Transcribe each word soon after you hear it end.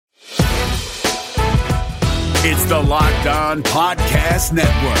It's the Locked On Podcast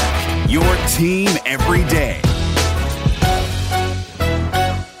Network, your team every day.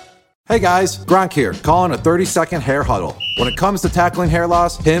 Hey guys, Gronk here, calling a 30-second hair huddle. When it comes to tackling hair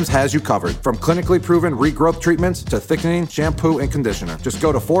loss, Hims has you covered. From clinically proven regrowth treatments to thickening, shampoo, and conditioner. Just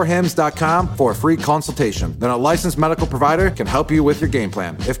go to 4hims.com for a free consultation. Then a licensed medical provider can help you with your game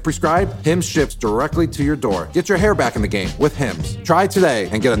plan. If prescribed, Hims ships directly to your door. Get your hair back in the game with Hims. Try today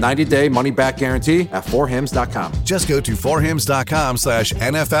and get a 90-day money-back guarantee at 4hims.com. Just go to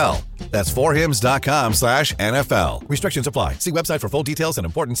 4hims.com/NFL. That's 4hims.com/NFL. Restrictions apply. See website for full details and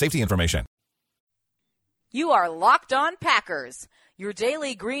important safety information. You are Locked On Packers, your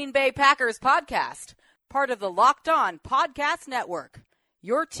daily Green Bay Packers podcast, part of the Locked On Podcast Network,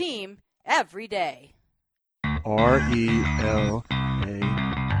 your team every day. RELAX.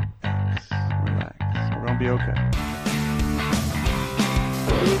 Relax. We're going to be okay.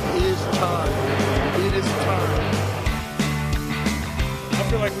 It is time. It is time. I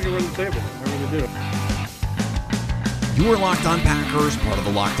feel like we can run the table. I really do. You are Locked On Packers, part of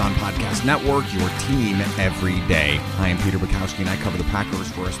the Locked On Podcast Network, your team every day. I am Peter Bukowski, and I cover the Packers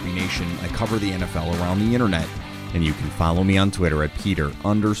for SB Nation. I cover the NFL around the internet, and you can follow me on Twitter at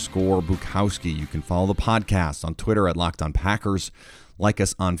Peter_Bukowski. You can follow the podcast on Twitter at Locked On Packers. Like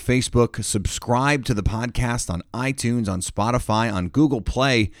us on Facebook. Subscribe to the podcast on iTunes, on Spotify, on Google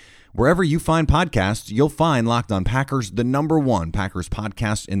Play. Wherever you find podcasts, you'll find Locked On Packers, the #1 Packers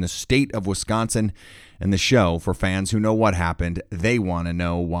podcast in the state of Wisconsin, and the show for fans who know what happened. They want to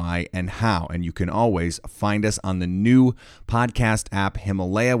know why and how. And you can always find us on the new podcast app,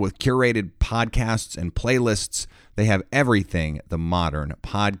 Himalaya, with curated podcasts and playlists. They have everything the modern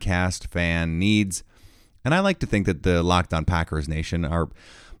podcast fan needs. And I like to think that the Locked On Packers Nation are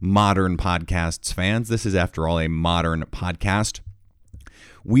modern podcasts fans. This is, after all, a modern podcast.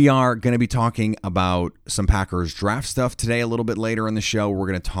 We are going to be talking about some Packers draft stuff today. A little bit later in the show, we're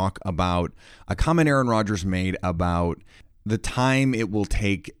going to talk about a comment Aaron Rodgers made about the time it will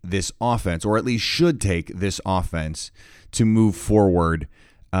take this offense, or at least should take this offense, to move forward.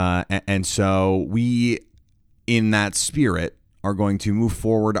 And so we, in that spirit, are going to move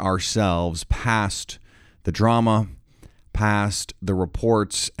forward ourselves past the drama, past the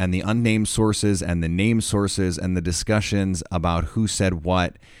reports and the unnamed sources and the named sources and the discussions about who said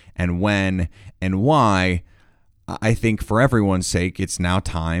what and when and why. I think for everyone's sake, it's now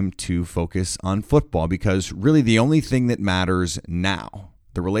time to focus on football, because really the only thing that matters now,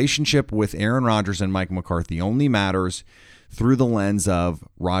 the relationship with Aaron Rodgers and Mike McCarthy, only matters through the lens of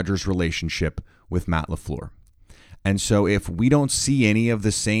Rodgers' relationship with Matt LaFleur. And so if we don't see any of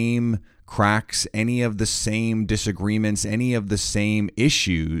the same cracks, any of the same disagreements, any of the same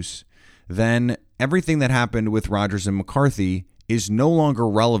issues, then everything that happened with Rodgers and McCarthy is no longer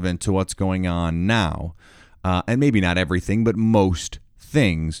relevant to what's going on now. And maybe not everything, but most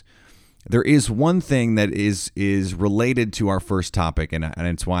things. There is one thing that is related to our first topic, and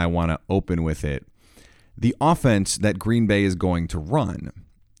it's why I want to open with it. The offense that Green Bay is going to run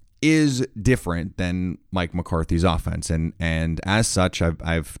is different than Mike McCarthy's offense. And as such,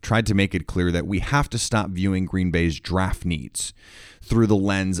 I've tried to make it clear that we have to stop viewing Green Bay's draft needs through the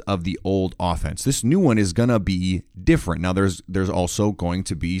lens of the old offense. This new one is going to be different. Now, there's also going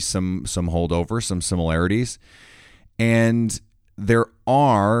to be some holdover, some similarities, and there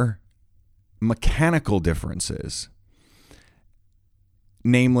are mechanical differences,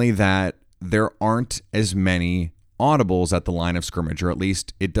 namely that there aren't as many audibles at the line of scrimmage, or at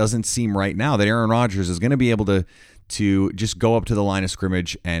least it doesn't seem right now that Aaron Rodgers is going to be able to just go up to the line of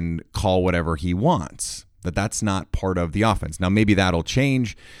scrimmage and call whatever he wants. That's not part of the offense. Now, maybe that'll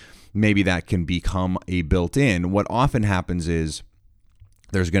change. Maybe that can become a built-in. What often happens is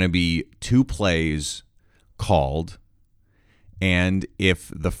there's going to be 2 plays called, and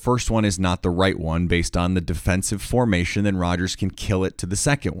if the first one is not the right one based on the defensive formation, then Rodgers can kill it to the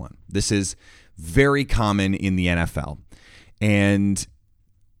second one. This is very common in the NFL. And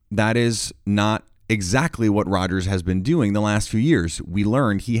that is not exactly what Rodgers has been doing the last few years. We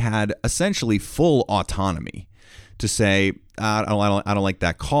learned he had essentially full autonomy to say, I don't like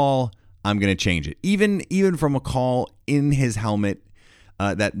that call, I'm going to change it. Even from a call in his helmet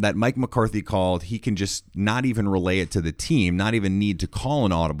that Mike McCarthy called, he can just not even relay it to the team, not even need to call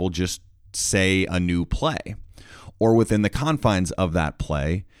an audible, just say a new play. Or within the confines of that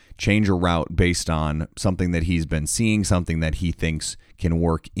play, change a route based on something that he's been seeing, something that he thinks can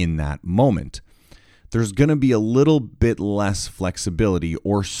work in that moment. There's going to be a little bit less flexibility,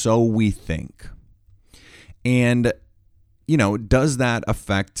 or so we think. And, does that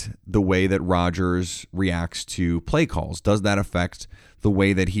affect the way that Rodgers reacts to play calls? Does that affect the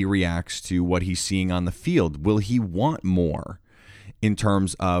way that he reacts to what he's seeing on the field. Will he want more in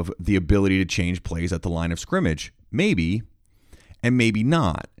terms of the ability to change plays at the line of scrimmage? Maybe, and maybe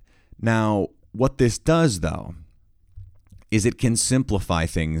not. Now, what this does, though, is it can simplify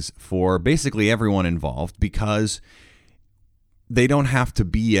things for basically everyone involved because they don't have to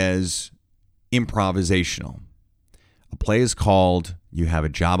be as improvisational. A play is called, you have a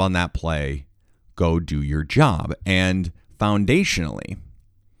job on that play, go do your job. And foundationally,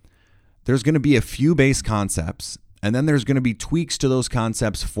 there's going to be a few base concepts, and then there's going to be tweaks to those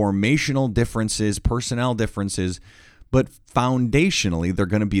concepts, formational differences, personnel differences, but foundationally, they're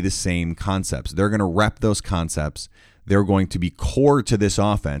going to be the same concepts. They're going to rep those concepts. They're going to be core to this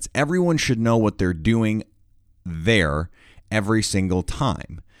offense. Everyone should know what they're doing there every single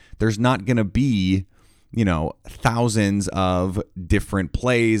time. There's not going to be, thousands of different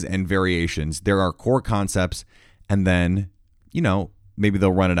plays and variations. There are core concepts, and then, maybe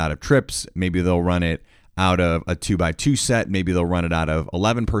they'll run it out of trips. Maybe they'll run it out of a 2x2 set. Maybe they'll run it out of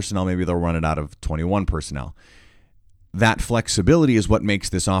 11 personnel. Maybe they'll run it out of 21 personnel. That flexibility is what makes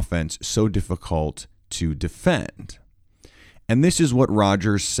this offense so difficult to defend. And this is what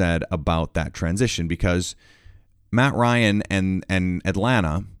Rodgers said about that transition, because Matt Ryan and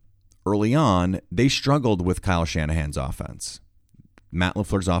Atlanta, early on, they struggled with Kyle Shanahan's offense. Matt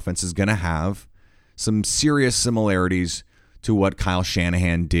LaFleur's offense is going to have some serious similarities to what Kyle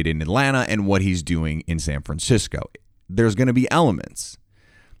Shanahan did in Atlanta and what he's doing in San Francisco. There's going to be elements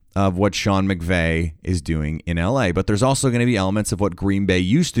of what Sean McVay is doing in LA, but there's also going to be elements of what Green Bay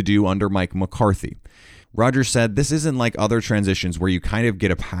used to do under Mike McCarthy. Rodgers said this isn't like other transitions where you kind of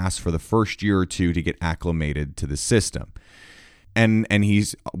get a pass for the first year or two to get acclimated to the system. And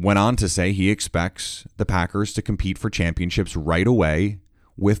he's went on to say he expects the Packers to compete for championships right away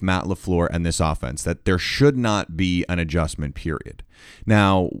with Matt LaFleur and this offense, that there should not be an adjustment period.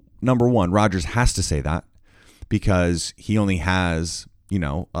 Now, number one, Rodgers has to say that because he only has,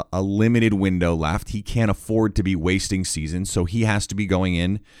 a limited window left. He can't afford to be wasting seasons, so he has to be going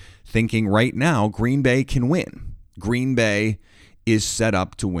in thinking right now Green Bay can win. Green Bay is set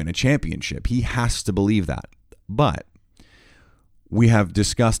up to win a championship. He has to believe that. But we have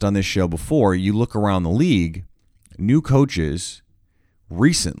discussed on this show before, you look around the league, new coaches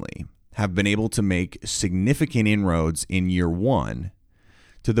recently have been able to make significant inroads in year one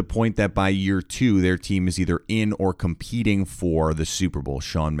to the point that by year two, their team is either in or competing for the Super Bowl.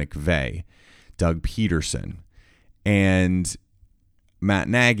 Sean McVay, Doug Peterson, and Matt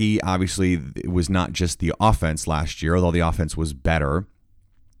Nagy. Obviously, it was not just the offense last year, although the offense was better.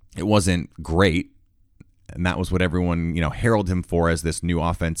 It wasn't great, and that was what everyone, heralded him for as this new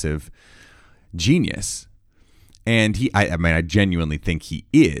offensive genius. And I genuinely think he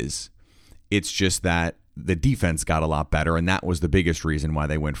is. It's just that the defense got a lot better, and that was the biggest reason why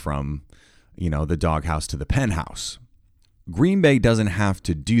they went from, the doghouse to the penthouse. Green Bay doesn't have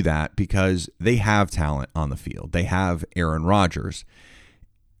to do that because they have talent on the field. They have Aaron Rodgers.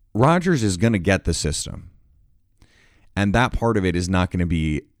 Rodgers is going to get the system, and that part of it is not going to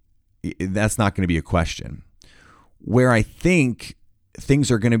be a question. Where I think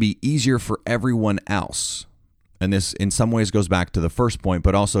things are going to be easier for everyone else, and this in some ways goes back to the first point,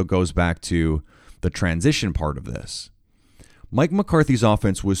 but also goes back to the transition part of this. Mike McCarthy's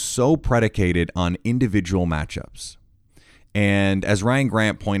offense was so predicated on individual matchups. And as Ryan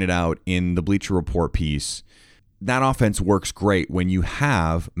Grant pointed out in the Bleacher Report piece, that offense works great when you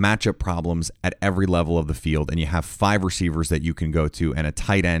have matchup problems at every level of the field and you have 5 receivers that you can go to and a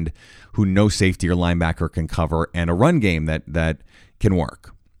tight end who no safety or linebacker can cover and a run game that can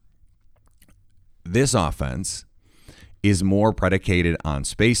work. This offense is more predicated on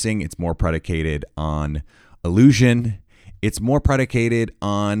spacing. It's more predicated on illusion. It's more predicated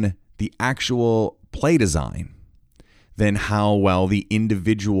on the actual play design than how well the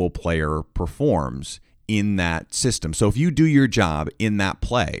individual player performs in that system. So if you do your job in that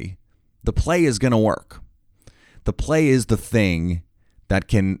play, the play is going to work. The play is the thing that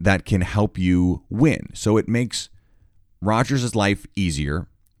can help you win. So it makes Rodgers' life easier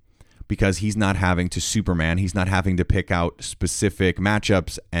because he's not having to Superman. He's not having to pick out specific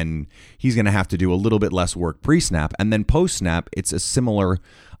matchups, and he's going to have to do a little bit less work pre-snap. And then post-snap, it's a similar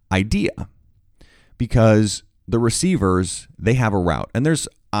idea because the receivers, they have a route. And there's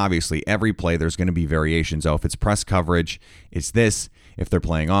obviously every play, there's going to be variations. Oh, if it's press coverage, it's this. If they're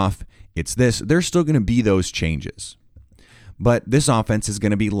playing off, it's this. There's still going to be those changes. But this offense is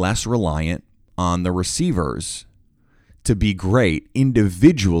going to be less reliant on the receivers to be great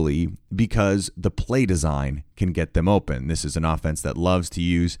individually because the play design can get them open. This is an offense that loves to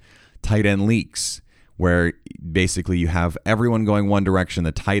use tight end leaks where basically you have everyone going one direction,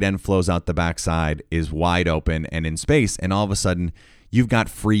 the tight end flows out the backside, is wide open and in space, and all of a sudden you've got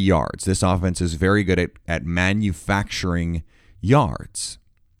free yards. This offense is very good at manufacturing yards,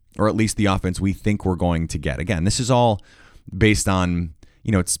 or at least the offense we think we're going to get. Again, this is all based on,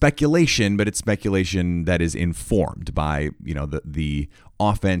 it's speculation, but it's speculation that is informed by, the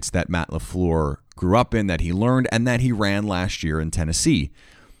offense that Matt LaFleur grew up in, that he learned, and that he ran last year in Tennessee.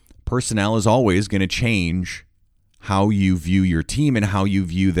 Personnel is always going to change how you view your team and how you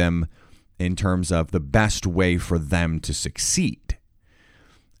view them in terms of the best way for them to succeed.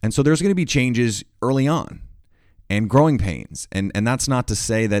 And so there's going to be changes early on and growing pains. And that's not to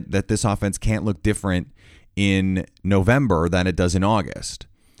say that this offense can't look different in November than it does in August.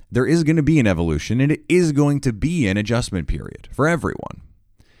 There is going to be an evolution, and it is going to be an adjustment period for everyone.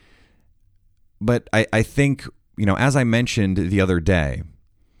 But I think, as I mentioned the other day,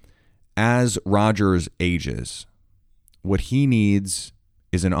 as Rodgers ages, what he needs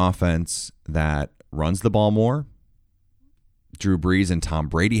is an offense that runs the ball more. Drew Brees and Tom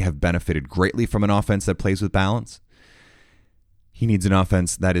Brady have benefited greatly from an offense that plays with balance. He needs an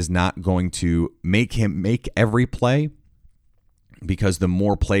offense that is not going to make him make every play, because the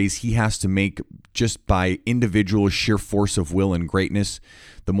more plays he has to make just by individual sheer force of will and greatness,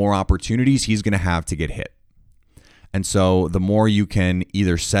 the more opportunities he's going to have to get hit. And so the more you can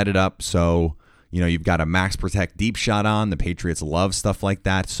either set it up so, you've got a max protect deep shot on. The Patriots love stuff like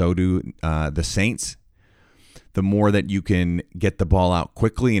that. So do the Saints. The more that you can get the ball out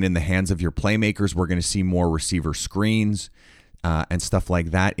quickly and in the hands of your playmakers, we're going to see more receiver screens and stuff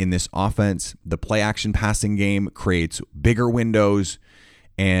like that in this offense. The play action passing game creates bigger windows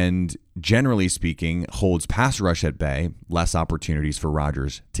and, generally speaking, holds pass rush at bay, less opportunities for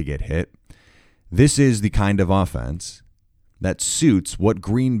Rodgers to get hit. This is the kind of offense that suits what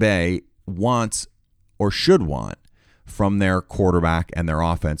Green Bay wants or should want from their quarterback and their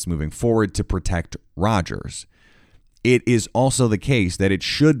offense moving forward to protect Rodgers. It is also the case that it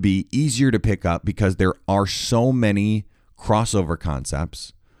should be easier to pick up because there are so many crossover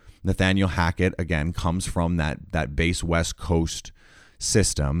concepts. Nathaniel Hackett, again, comes from that base West Coast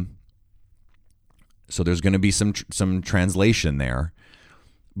system. So there's going to be some translation there.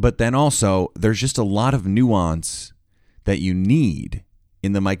 But then also, there's just a lot of nuance that you need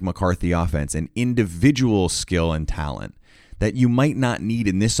in the Mike McCarthy offense, and individual skill and talent that you might not need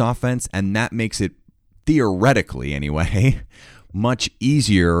in this offense, and that makes it, theoretically anyway, much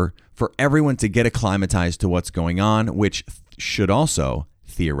easier for everyone to get acclimatized to what's going on, which should also,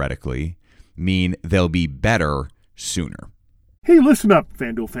 theoretically, mean they'll be better sooner. Hey, listen up,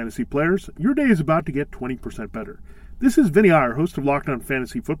 FanDuel fantasy players. Your day is about to get 20% better. This is Vinny Iyer, host of Locked On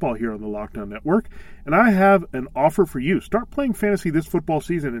Fantasy Football here on the Locked On Network, and I have an offer for you. Start playing fantasy this football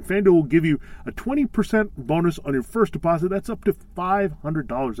season, and FanDuel will give you a 20% bonus on your first deposit. That's up to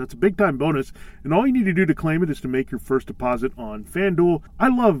 $500. That's a big-time bonus, and all you need to do to claim it is to make your first deposit on FanDuel. I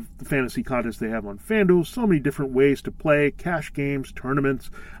love the fantasy contests they have on FanDuel. So many different ways to play, cash games, tournaments.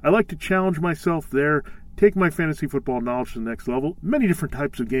 I like to challenge myself there. Take my fantasy football knowledge to the next level. Many different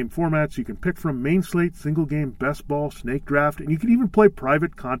types of game formats you can pick from: main slate, single game, best ball, snake draft, and you can even play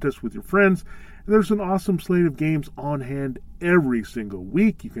private contests with your friends. And there's an awesome slate of games on hand every single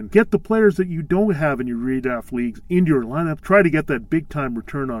week. You can get the players that you don't have in your redraft leagues into your lineup. Try to get that big-time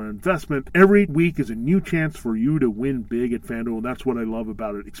return on investment. Every week is a new chance for you to win big at FanDuel, and that's what I love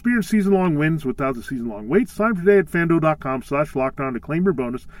about it. Experience season-long wins without the season-long waits. Sign up today at FanDuel.com/LockedOn to claim your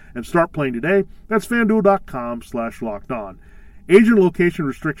bonus and start playing today. That's FanDuel.com/LockedOn. Age and location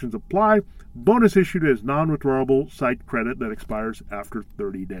restrictions apply. Bonus issued as non-withdrawable site credit that expires after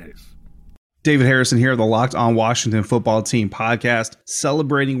 30 days. David Harrison here, the Locked On Washington Football Team podcast,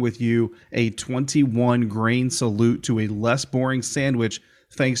 celebrating with you a 21 grain salute to a less boring sandwich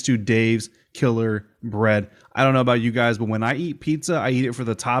thanks to Dave's Killer Bread. I don't know about you guys, but when I eat pizza, I eat it for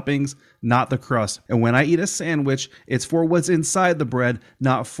the toppings, not the crust. And when I eat a sandwich, it's for what's inside the bread,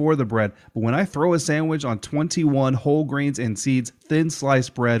 not for the bread. But when I throw a sandwich on 21 whole grains and seeds, thin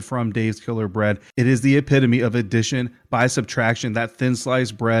sliced bread from Dave's Killer Bread, it is the epitome of addition by subtraction. That thin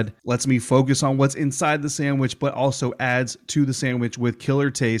sliced bread lets me focus on what's inside the sandwich, but also adds to the sandwich with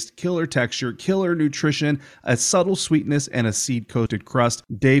killer taste, killer texture, killer nutrition, a subtle sweetness, and a seed-coated crust.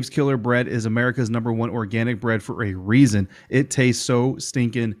 Dave's Killer Bread is America's #1 organic bread for a reason. It tastes so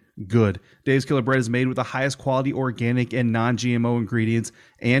stinking good. Dave's Killer Bread is made with the highest quality organic and non-GMO ingredients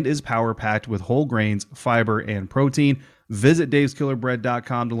and is power-packed with whole grains, fiber, and protein. Visit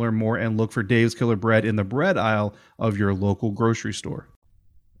daveskillerbread.com to learn more and look for Dave's Killer Bread in the bread aisle of your local grocery store.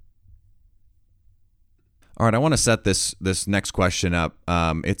 All right, I want to set this next question up.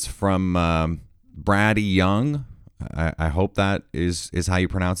 It's from Brady Young, I hope that is how you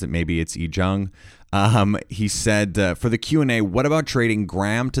pronounce it. Maybe it's E-Jung. He said, for the Q&A, what about trading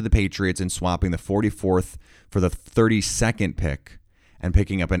Graham to the Patriots and swapping the 44th for the 32nd pick and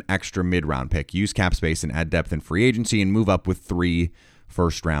picking up an extra mid-round pick? Use cap space and add depth in free agency and move up with 3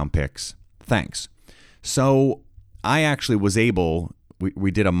 first-round picks. Thanks. So I actually was able,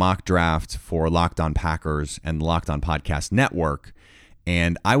 we did a mock draft for Locked On Packers and the Locked On Podcast Network,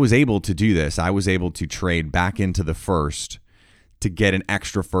 and I was able to do this. I was able to trade back into the first to get an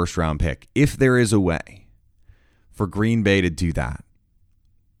extra first-round pick. If there is a way for Green Bay to do that,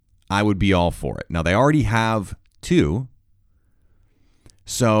 I would be all for it. Now, they already have 2,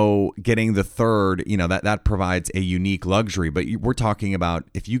 so getting the third, that provides a unique luxury. But we're talking about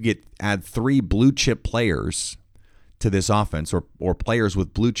if you add 3 blue-chip players to this offense or players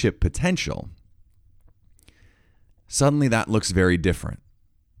with blue-chip potential, suddenly that looks very different.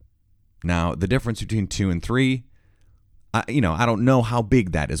 Now, the difference between 2 and 3, I don't know how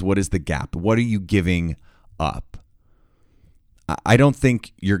big that is. What is the gap? What are you giving up? I don't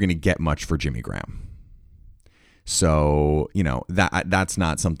think you're going to get much for Jimmy Graham. So, that's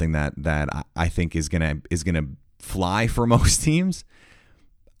not something that I think is going to fly for most teams.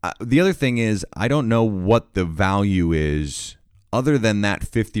 The other thing is, I don't know what the value is other than that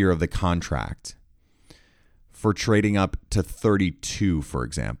 5th year of the contract for trading up to 32, for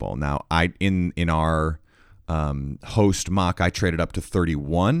example. Now, in our host mock, I traded up to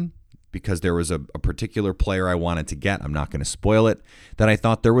 31 because there was a particular player I wanted to get. I'm not going to spoil it, that I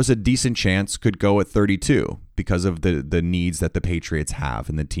thought there was a decent chance could go at 32 because of the needs that the Patriots have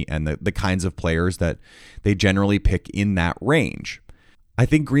and the kinds of players that they generally pick in that range. I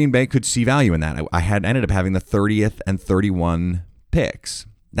think Green Bay could see value in that. I had ended up having the 30th and 31 picks.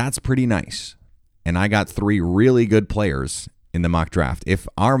 That's pretty nice. And I got 3 really good players in the mock draft. If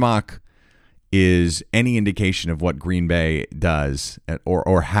our mock is any indication of what Green Bay does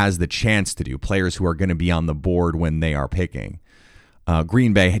or has the chance to do, players who are going to be on the board when they are picking,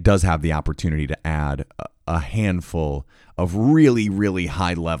 Green Bay does have the opportunity to add a handful of really, really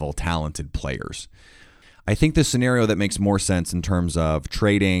high-level talented players. I think the scenario that makes more sense in terms of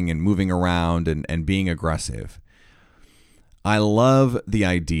trading and moving around and being aggressive, I love the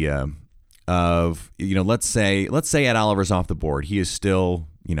idea of, let's say Ed Oliver's off the board. He is still,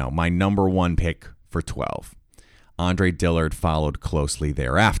 my number 1 pick for 12. Andre Dillard followed closely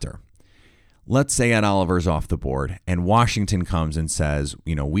thereafter. Let's say Ed Oliver's off the board and Washington comes and says,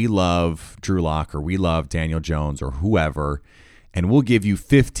 we love Drew Lock or we love Daniel Jones or whoever, and we'll give you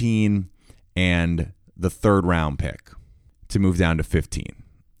 15 and the 3rd round pick to move down to 15.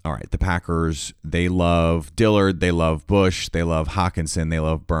 All right, the Packers, they love Dillard, they love Bush, they love Hawkinson, they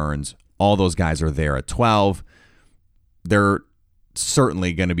love Burns. All those guys are there at 12. They're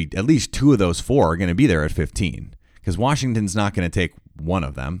certainly going to be, at least 2 of those 4 are going to be there at 15 because Washington's not going to take one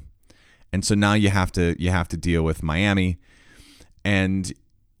of them. And so now you have to deal with Miami, and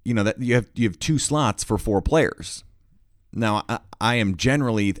that you have 2 slots for 4 players. Now, I am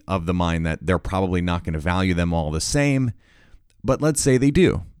generally of the mind that they're probably not going to value them all the same, but let's say they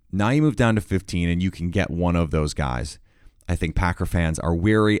do. Now you move down to 15 and you can get one of those guys. I think Packer fans are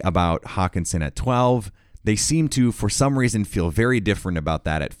weary about Hawkinson at 12. They seem to, for some reason, feel very different about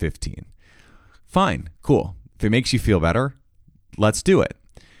that at 15. Fine, cool. If it makes you feel better, let's do it.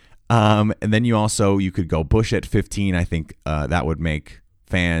 And then you could go Bush at 15. I think that would make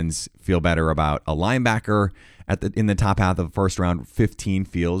fans feel better about a linebacker in the top half of the first round. 15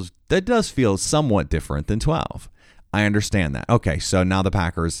 does feel somewhat different than 12. I understand that. Okay, so now the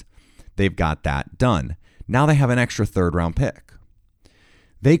Packers, they've got that done. Now they have an extra 3rd round pick.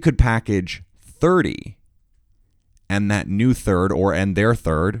 They could package 30 and that new 3rd and their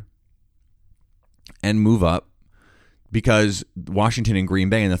 3rd and move up, because Washington and Green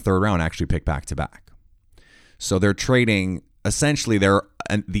Bay in the 3rd round actually pick back to back. So they're trading essentially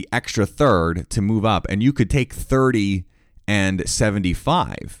the extra 3rd to move up, and you could take 30 and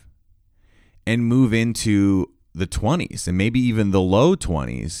 75 and move into the 20s and maybe even the low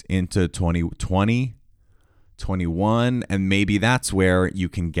 20s into 2020, 21, and maybe that's where you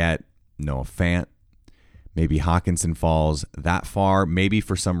can get Noah Fant. Maybe Hawkinson falls that far. Maybe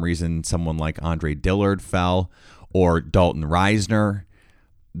for some reason someone like Andre Dillard fell, or Dalton Reisner.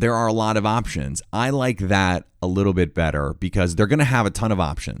 There are a lot of options. I like that a little bit better because they're going to have a ton of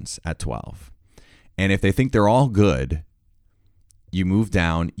options at 12. And if they think they're all good, you move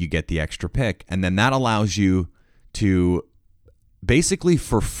down, you get the extra pick, and then that allows you to basically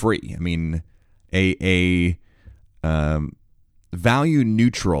for free, a value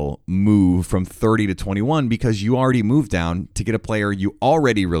neutral move from 30 to 21 because you already moved down to get a player you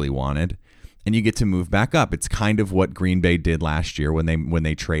already really wanted, and you get to move back up. It's kind of what Green Bay did last year when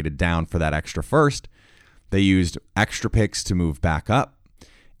they traded down for that extra first. They used extra picks to move back up,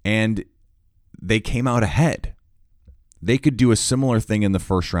 and they came out ahead. They could do a similar thing in the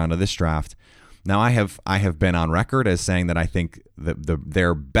first round of this draft. Now, I have been on record as saying that I think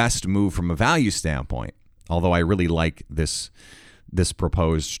their best move from a value standpoint, although I really like this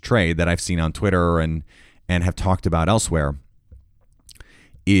proposed trade that I've seen on Twitter and have talked about elsewhere,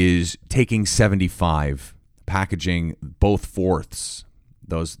 is taking 75, packaging both fourths,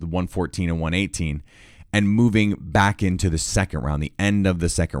 the 114 and 118, and moving back into the second round, the end of the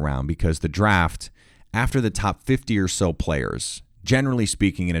second round, because the draft, after the top 50 or so players, generally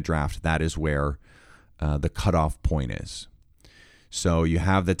speaking in a draft, that is where the cutoff point is. So you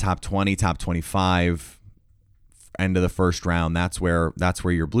have the top 20, top 25, end of the first round. That's where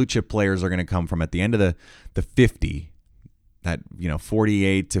your blue chip players are going to come from. At the end of the 50, that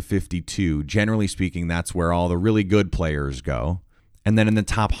 48 to 52, generally speaking, that's where all the really good players go. And then in the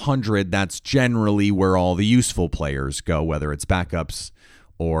top 100, that's generally where all the useful players go, whether it's backups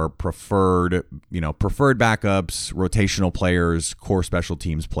or preferred backups, rotational players, core special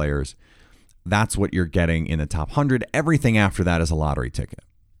teams players. That's what you're getting in the top 100. Everything after that is a lottery ticket.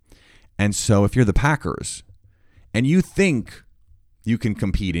 And so if you're the Packers and you think you can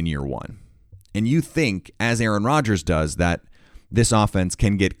compete in year one, and you think, as Aaron Rodgers does, that this offense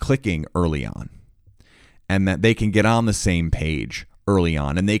can get clicking early on, and that they can get on the same page early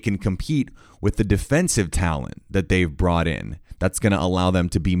on, and they can compete with the defensive talent that they've brought in, that's going to allow them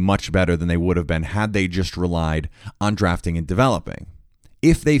to be much better than they would have been had they just relied on drafting and developing.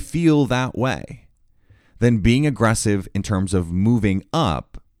 If they feel that way, then being aggressive in terms of moving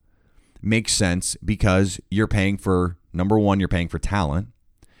up makes sense, because you're paying for, number one, you're paying for talent,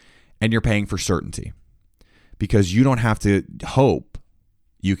 and you're paying for certainty, because you don't have to hope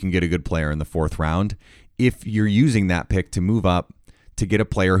you can get a good player in the fourth round if you're using that pick to move up to get a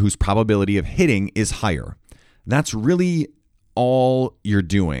player whose probability of hitting is higher. That's really all you're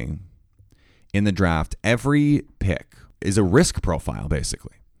doing in the draft. Every pick is a risk profile,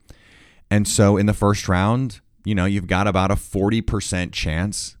 basically. And so in the first round, you've got about a 40%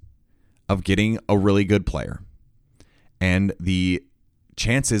 chance of getting a really good player. And the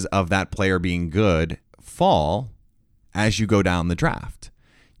chances of that player being good fall as you go down the draft.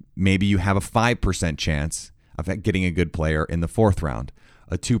 Maybe you have a 5% chance of getting a good player in the fourth round,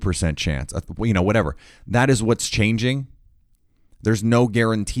 a 2% chance, whatever. That is what's changing. There's no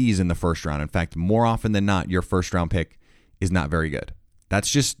guarantees in the first round. In fact, more often than not, your first round pick is not very good. That's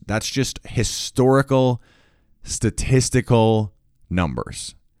just historical, statistical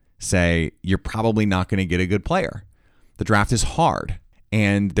numbers say you're probably not going to get a good player. The draft is hard,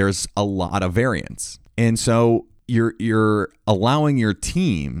 and there's a lot of variance. And so you're allowing your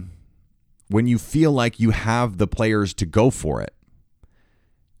team, when you feel like you have the players to go for it,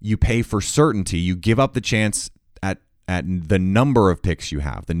 you pay for certainty. You give up the chance at the number of picks you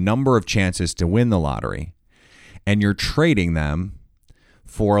have, the number of chances to win the lottery, and you're trading them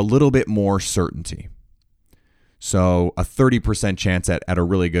for a little bit more certainty. So a 30% chance at a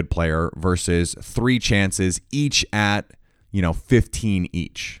really good player versus 3 chances each at 15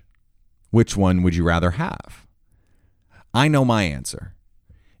 each. Which one would you rather have? I know my answer.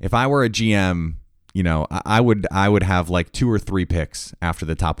 If I were a GM, I would have like 2 or 3 picks after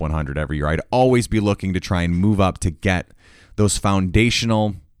the top 100 every year. I'd always be looking to try and move up to get those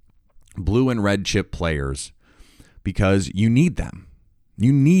foundational blue and red chip players, because you need them.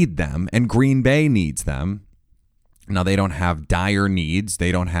 You need them, and Green Bay needs them. Now, they don't have dire needs.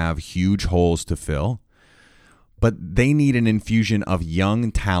 They don't have huge holes to fill. But they need an infusion of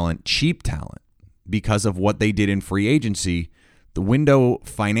young talent, cheap talent, because of what they did in free agency. The window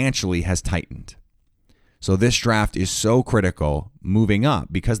financially has tightened. So this draft is so critical moving up,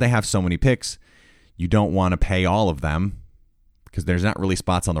 because they have so many picks. You don't want to pay all of them because there's not really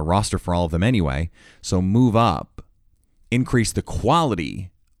spots on the roster for all of them anyway. So move up, increase the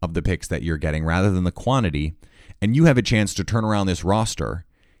quality of the picks that you're getting rather than the quantity, and you have a chance to turn around this roster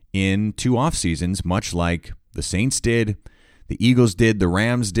in 2 off seasons, much like the Saints did, the Eagles did, the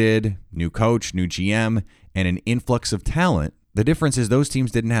Rams did, new coach, new GM, and an influx of talent. The difference is those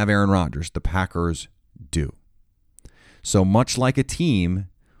teams didn't have Aaron Rodgers. The Packers do. So much like a team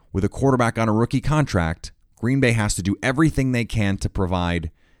with a quarterback on a rookie contract, Green Bay has to do everything they can to provide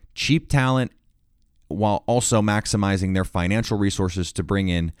cheap talent while also maximizing their financial resources to bring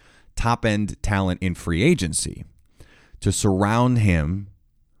in top-end talent in free agency, to surround him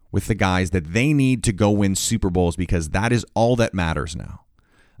with the guys that they need to go win Super Bowls, because that is all that matters now.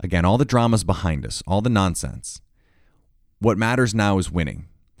 Again, all the drama's behind us, all the nonsense. What matters now is winning.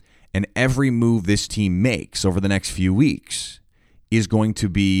 And every move this team makes over the next few weeks is going to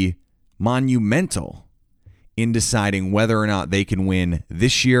be monumental in deciding whether or not they can win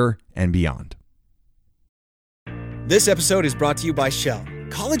this year and beyond. This episode is brought to you by Shell.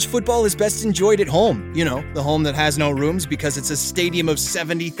 College football is best enjoyed at home. You know, the home that has no rooms because it's a stadium of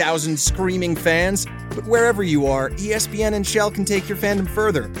 70,000 screaming fans. But wherever you are, ESPN and Shell can take your fandom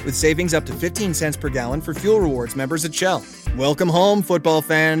further with savings up to 15 cents per gallon for fuel rewards members at Shell. Welcome home, football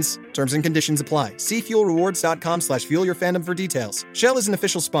fans. Terms and conditions apply. See fuelrewards.com/fuelyourfandom for details. Shell is an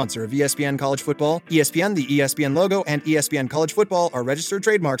official sponsor of ESPN College Football. ESPN, the ESPN logo, and ESPN College Football are registered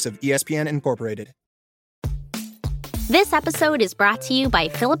trademarks of ESPN Incorporated. This episode is brought to you by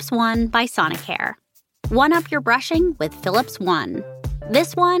Philips One by Sonicare. One up your brushing with Philips One.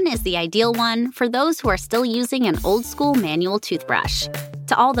 This one is the ideal one for those who are still using an old-school manual toothbrush.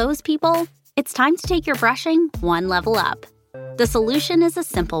 To all those people, it's time to take your brushing one level up. The solution is a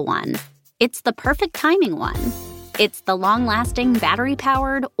simple one. It's the perfect timing one. It's the long-lasting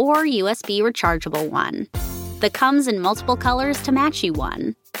battery-powered or USB rechargeable one. That comes in multiple colors to match you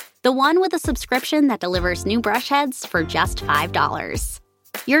one. The one with a subscription that delivers new brush heads for just $5.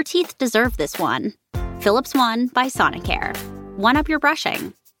 Your teeth deserve this one. Philips One by Sonicare. One up your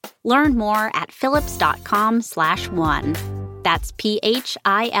brushing. Learn more at philips.com/one. That's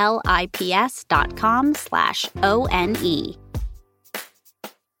PHILIPS.com/ONE.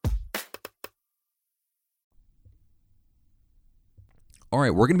 All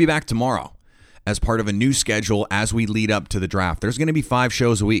right, we're going to be back tomorrow as part of a new schedule as we lead up to the draft. There's going to be 5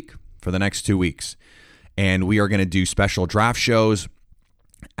 shows a week for the next 2 weeks. And we are going to do special draft shows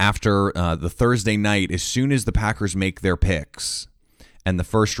after the Thursday night. As soon as the Packers make their picks and the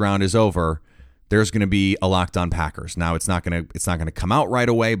first round is over, there's going to be a Locked On Packers. Now, it's not going to come out right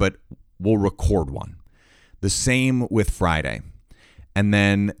away, but we'll record one. The same with Friday. And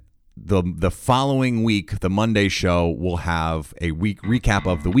then the following week, the Monday show, will have a week recap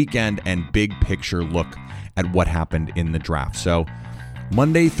of the weekend and big picture look at what happened in the draft. So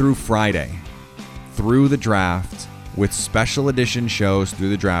Monday through Friday, through the draft, with special edition shows through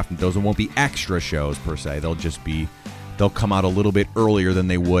the draft. And those won't be extra shows per se. They'll come out a little bit earlier than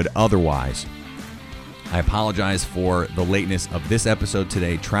they would otherwise. I apologize for the lateness of this episode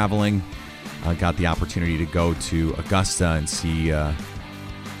today. Traveling, got the opportunity to go to Augusta and see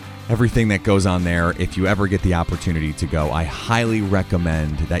everything that goes on there. If you ever get the opportunity to go, I highly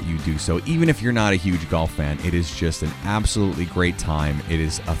recommend that you do so. Even if you're not a huge golf fan, it is just an absolutely great time. It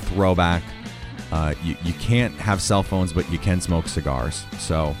is a throwback. You can't have cell phones, but you can smoke cigars.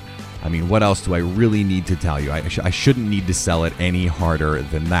 So, I mean, what else do I really need to tell you? I shouldn't need to sell it any harder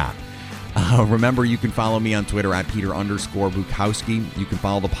than that. Remember, you can follow me on Twitter at Peter_Bukowski. You can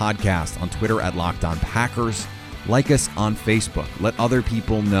follow the podcast on Twitter at Locked On Packers. Like us on Facebook. Let other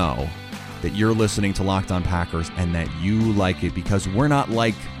people know that you're listening to Locked On Packers and that you like it, because we're not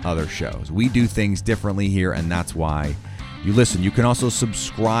like other shows. We do things differently here, and that's why you listen. You can also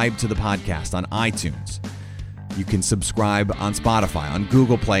subscribe to the podcast on iTunes. You can subscribe on Spotify, on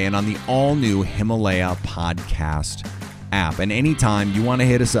Google Play, and on the all-new Himalaya podcast app. And anytime you want to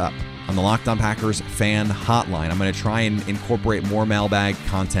hit us up on the Locked On Packers fan hotline, I'm going to try and incorporate more mailbag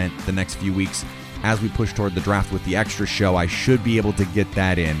content the next few weeks. As we push toward the draft with the extra show, I should be able to get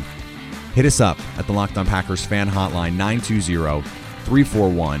that in. Hit us up at the Locked On Packers fan hotline,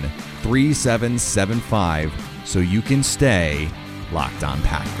 920-341-3775, so you can stay Locked On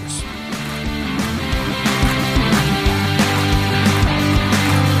Packers.